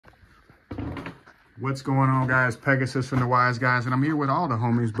What's going on, guys? Pegasus from the Wise Guys, and I'm here with all the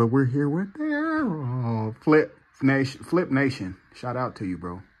homies, but we're here with Flip Nation. Shout out to you,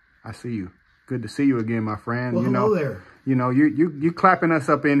 bro. I see you. Good to see you again, my friend. Well, hello there. You know, you clapping us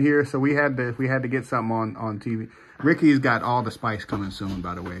up in here, so we had to get something on TV. Ricky's got all the spice coming soon,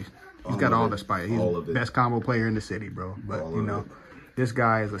 by the way. He's got all the spice. He's the best combo player in the city, bro. But you know, this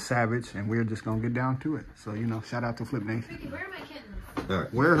guy is a savage, and we're just gonna get down to it. So you know, shout out to Flip Nation. Where are my kittens? All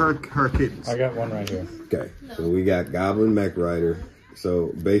right. Where are her kittens? I got one right here. Okay, so we got Goblin Rider.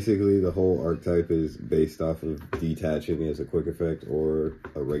 So basically the whole archetype is based off of detaching as a quick effect or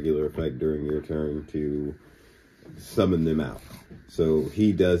a regular effect during your turn to summon them out. So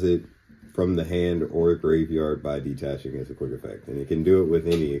he does it from the hand or graveyard by detaching as a quick effect. And it can do it with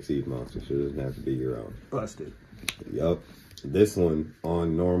any Exceed monster, so it doesn't have to be your own. Busted. Yup. This one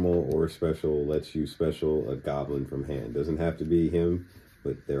on normal or special lets you special a goblin from hand. Doesn't have to be him,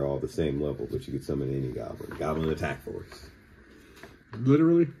 but they're all the same level, but you could summon any goblin. Goblin attack force.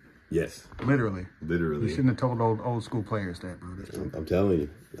 Literally? Yes. Literally. Literally. You shouldn't have told old school players that, bro. I'm telling you.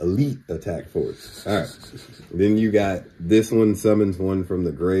 Elite attack force. All right. Then you got this one summons one from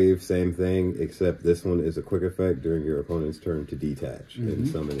the grave. Same thing, except this one is a quick effect during your opponent's turn to detach and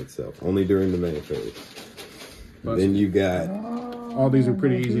summon itself. Only during the main phase. Then you got... all these are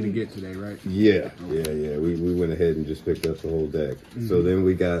pretty easy to get today, right? Yeah. We went ahead and just picked up the whole deck. So then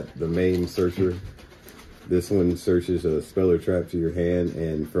we got the main searcher. This one searches a spell or trap to your hand,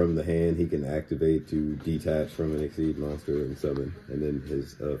 and from the hand he can activate to detach from an Exceed monster and summon. And then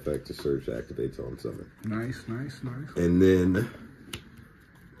his effect to search activates on summon. Nice. And then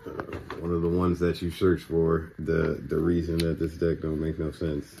one of the ones that you search for, the reason that this deck don't make no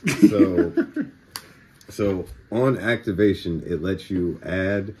sense. So on activation, it lets you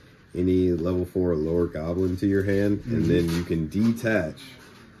add any level 4 or lower goblin to your hand, and then you can detach.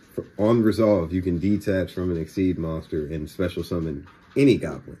 On resolve, you can detach from an Exceed monster and special summon any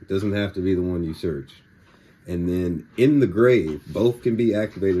goblin. Doesn't have to be the one you search. And then in the grave, both can be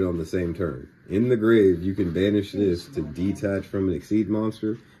activated on the same turn. In the grave, you can banish this to detach from an Exceed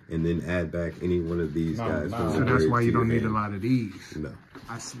monster and then add back any one of these guys. From the So that's grave why you to your don't need hand. a lot of these. No.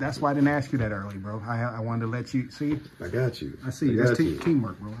 That's why I didn't ask you that early, bro. I wanted to let you see. I got you. I see. That's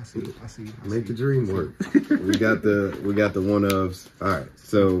teamwork, bro. I see. Make the dream work. we got the one ofs. All right.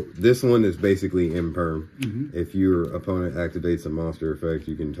 So this one is basically imperm. If your opponent activates a monster effect,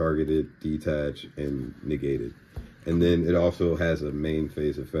 you can target it, detach, and negate it. And then it also has a main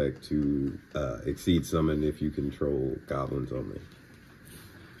phase effect to exceed summon if you control goblins only.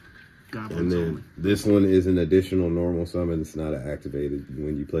 And then this one is an additional normal summon. It's not activated.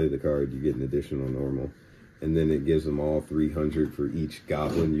 When you play the card, you get an additional normal. And then it gives them all 300 for each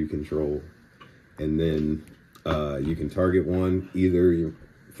goblin you control. And then you can target one. Either,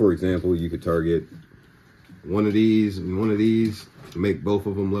 for example, you could target one of these and one of these, make both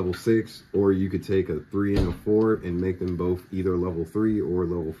of them level 6. Or you could take a 3 and a 4 and make them both either level 3 or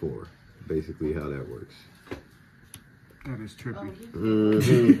level 4. Basically how that works. That is trippy.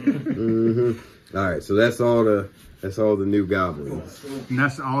 All right, so that's all the new goblins. And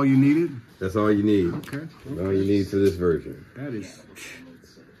that's all you needed? That's all you need. Okay. All you need for this version. That is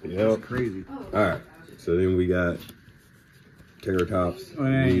Yep. crazy. All right, so then we got Terratops.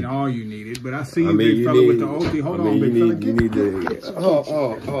 Well, that ain't all you needed, but I see you, I mean, big you fella, need, with the OT. Hold on, you big fella. need, you need the. Oh.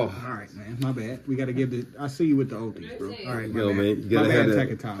 All right, man. My bad. We got to give the. I see you with the OTs, bro. All right, Yo, man, you my gotta bad. have that.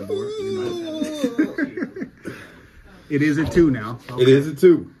 Take a time, boy. You know. It is a 2 now. Okay. It is a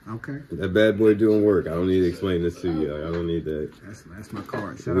 2. Okay. That bad boy doing work. I don't need to explain this to you. I don't need that. That's my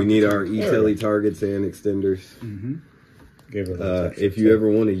card. We need our E-Telly targets and extenders. Give it If you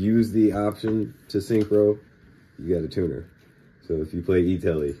ever want to use the option to synchro, you got a tuner. So if you play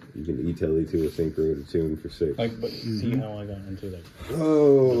E-Telly, you can E-Telly to a synchro to tune for 6. Like, but see how I got into that.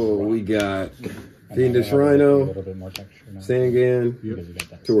 Oh, we got Fiendish A Rhino, little bit more texture now. Sangan, Because you got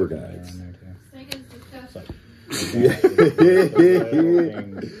that tour sticker guides. on there, too.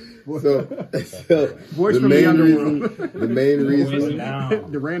 So Voice from the underworld. The main reason.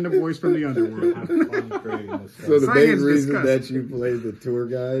 The random voice from the underworld. So the main Sangan's reason that disgusting. you play the tour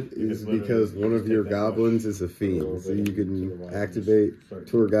guide is because one of your goblins is a fiend. So you can activate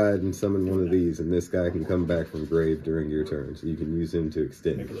tour guide and summon one of these, and this guy can come back from grave during your turn. So you can use him to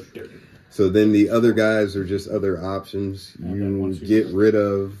extend. So then the other guys are just other options. You get rid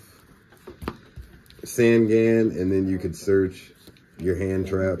of Sangan, and then you could search your hand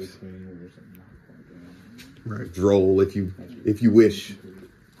traps. Right. Droll if you wish.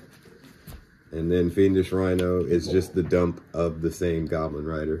 And then Fiendish Rhino is just the dump of the same Goblin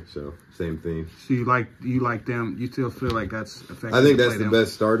Rider, so same thing. So you like them? You still feel like that's effective? I think that's the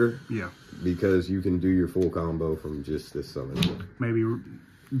best starter. Yeah. because you can do your full combo from just this summon. Maybe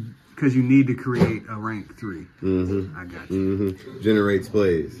because you need to create a rank 3. I got you. Generates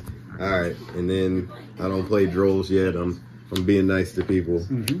plays. All right, and then I don't play Drolls yet. I'm being nice to people.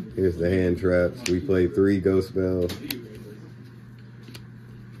 Here's the hand traps. We play 3 Ghost Spell,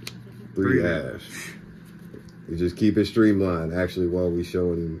 3 Ash. You just keep it streamlined. Actually, while we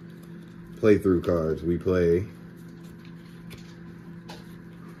showing playthrough cards, we play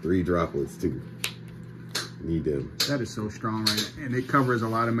 3 Droplets too. Need them. That is so strong, right? And it covers a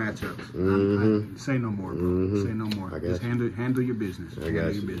lot of matchups. Say no more, bro. Say no more. Just handle your business.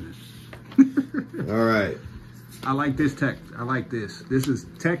 Handle your business. All right. I like this tech. I like this. This is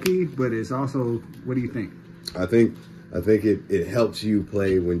techie, but it's also. What do you think? I think it helps you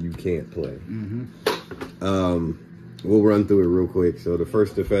play when you can't play. We'll run through it real quick. So the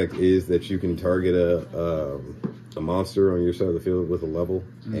first effect is that you can target a monster on your side of the field with a level,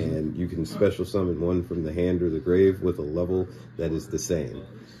 and you can special summon one from the hand or the grave with a level that is the same.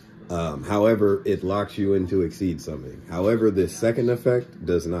 However, it locks you into exceed summoning. However, the second effect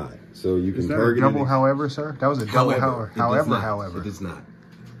does not. So you can target a double. However, sir, that was a double. However, it does not.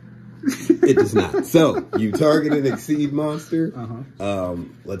 It does not. So you target an exceed monster.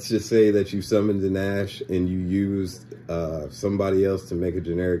 Let's just say that you summoned an Ash and you used somebody else to make a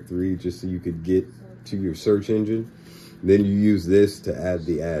generic 3 just so you could get to your search engine. Then you use this to add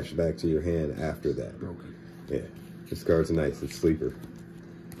the Ash back to your hand after that. Yeah, this card's nice. It's sleeper.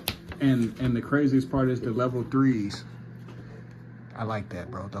 And the craziest part is the level 3s. I like that,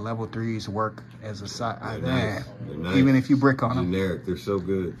 bro. The level 3s work as a side. Nice. Even if you brick on them. Generic, they're so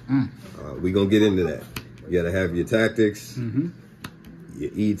good. We're going to get into that. You got to have your tactics,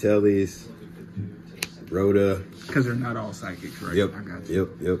 your E-tellies, Rhoda. Because they're not all psychics, right? Yep. I got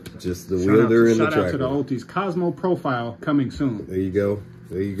you. Yep. Just the wielder and the tracker. Shout out to the Ultis. Cosmo Profile coming soon. There you go.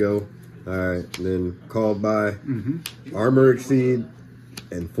 There you go. All right. And then called by Armor Exceed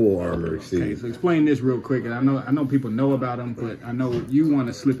and Full Armor Exceed. Okay, so explain this real quick. And I know people know about them, but I know you want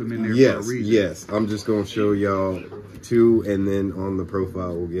to slip them in there for a reason. Yes. I'm just going to show y'all 2, and then on the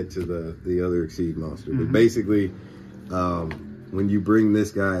profile we'll get to the other Exceed monster. But basically, when you bring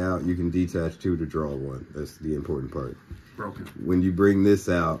this guy out, you can detach 2 to draw 1. That's the important part. Broken. When you bring this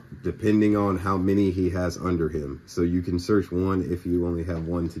out, depending on how many he has under him, so you can search 1 if you only have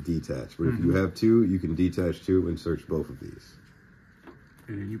 1 to detach. But if you have 2, you can detach 2 and search both of these.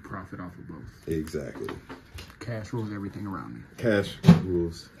 And then you profit off of both. Exactly. Cash rules everything around me. Cash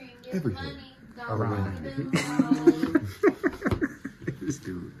rules everything around me. This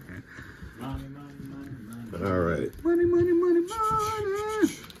dude, man. All right. Money.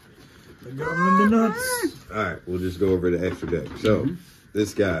 The nuts. All right, we'll just go over the extra deck. So,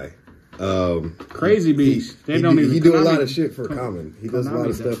 this guy, Crazy Beast. He do a lot of shit for common. He does a lot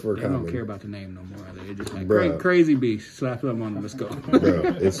of stuff for common. They don't care about the name no more. They're just like Crazy Beast. Slap them on them. Let's go.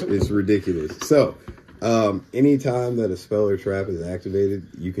 Bro, it's ridiculous. So, anytime that a spell or trap is activated,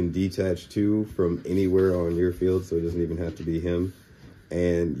 you can detach 2 from anywhere on your field, so it doesn't even have to be him.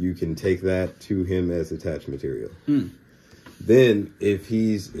 And you can take that to him as attached material. Then, if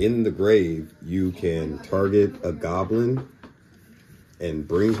he's in the grave, you can target a goblin and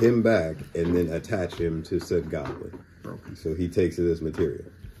bring him back, and then attach him to said goblin. Broken. So he takes it as material.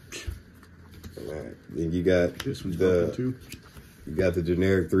 All right. Then you got this one's broken too. You got the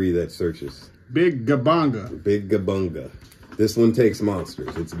generic 3 that searches. Big Gabunga. Big Gabunga. This one takes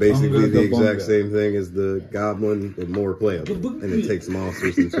monsters. It's basically the exact same thing as the goblin, but more playable. And it takes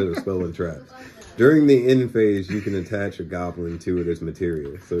monsters instead of spell and traps. During the end phase, you can attach a goblin to it as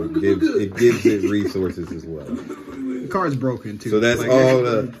material. So it gives it resources as well. The card's broken too. So that's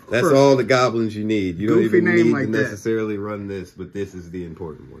all the goblins you need. You don't even need to necessarily run this, but this is the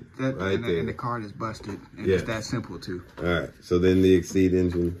important one. And the card is busted. And it's that simple too. All right. So then the Exceed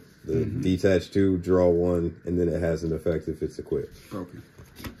engine, the detach 2, draw 1, and then it has an effect if it's equipped. Broken.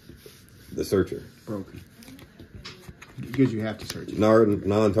 The Searcher. Broken. Because you have to search it.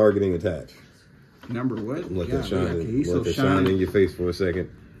 Non-targeting attach. Number what? Let that shine in your face for a second.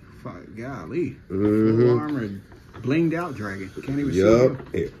 Fuck, golly. Full armored, blinged out dragon. Can't even see him.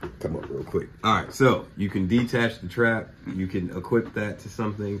 Here, come up real quick. All right, so you can detach the trap. You can equip that to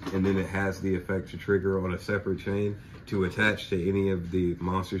something, and then it has the effect to trigger on a separate chain to attach to any of the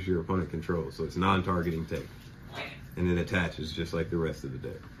monsters your opponent controls. So it's non-targeting take. And then attaches just like the rest of the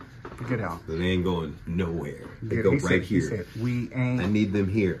deck. Get out. So they ain't going nowhere. They go right here. He said, we ain't. I need them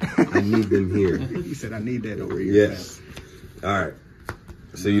here. I need them here. He said, I need that over here. Yes. All right.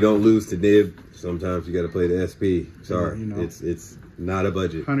 So you don't lose to Nib. Sometimes you got to play the SP. Sorry. You know, it's not a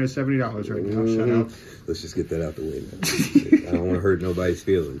budget. $170 right now. Shut up. Let's just get that out the way now. I don't want to hurt nobody's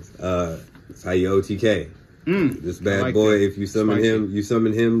feelings. It's how you OTK. This bad like boy, that. if you summon him, you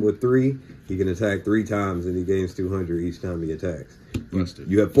summon him with 3. He can attack 3 times, and he gains 200 each time he attacks.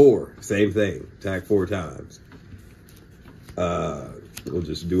 You have 4, same thing. Attack 4 times. We'll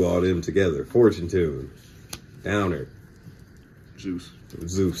just do all them together. Fortune Tune, Downer,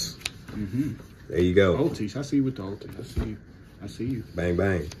 Zeus. There you go. Ultis. I see you with the ultis. I see you. Bang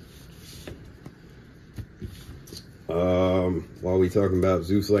bang. While we talking about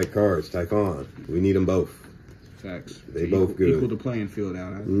Zeus-like cards, Typhon, we need them both. Facts. They both good. Equal the playing field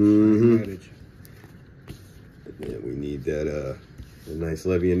out. Yeah, we need that a nice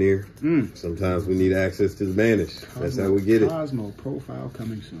Legionnaire. Sometimes we need access to the banish. That's how we get it. Cosmo profile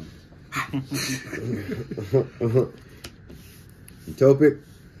coming soon. Utopic.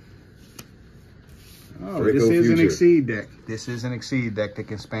 Oh, Draco this is an Future. Exceed deck. This is an Exceed deck that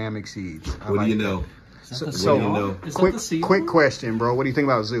can spam Exceeds. What do you know? Quick question, bro. What do you think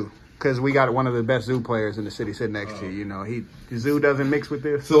about Zoo? Because we got one of the best Zoo players in the city sitting next to you. You know, Zoo doesn't mix with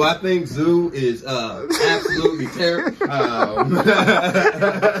this. So I think Zoo is absolutely terrible.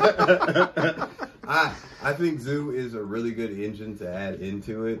 I think Zoo is a really good engine to add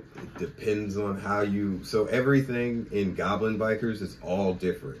into it. It depends on how you... So everything in Goblin Bikers is all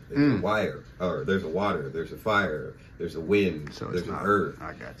different. There's a wire, or there's a water, there's a fire, there's a wind, there's an earth.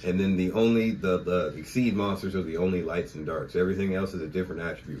 I got you. And then the Exceed monsters are the only lights and darks. Everything else is a different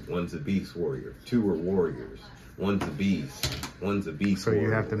attribute. One's a beast warrior, 2 are warriors. One's a beast. One's a beast. So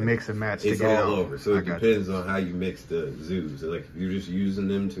you have to mix and match it's together. It's all over. So it depends on how you mix the zoos. Like if you're just using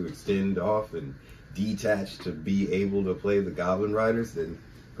them to extend off and detach to be able to play the Goblin Riders, then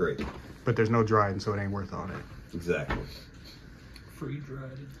great. But there's no Dryden, so it ain't worth all that. Exactly. Free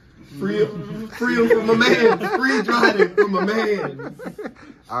Dryden. Free him from a man. Free Dryden from a man.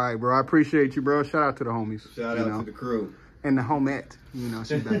 All right, bro. I appreciate you, bro. Shout out to the homies. Shout out to the crew. And the homette. You know,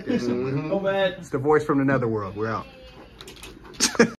 she's back there somewhere. Homette. It's the voice from the netherworld. We're out.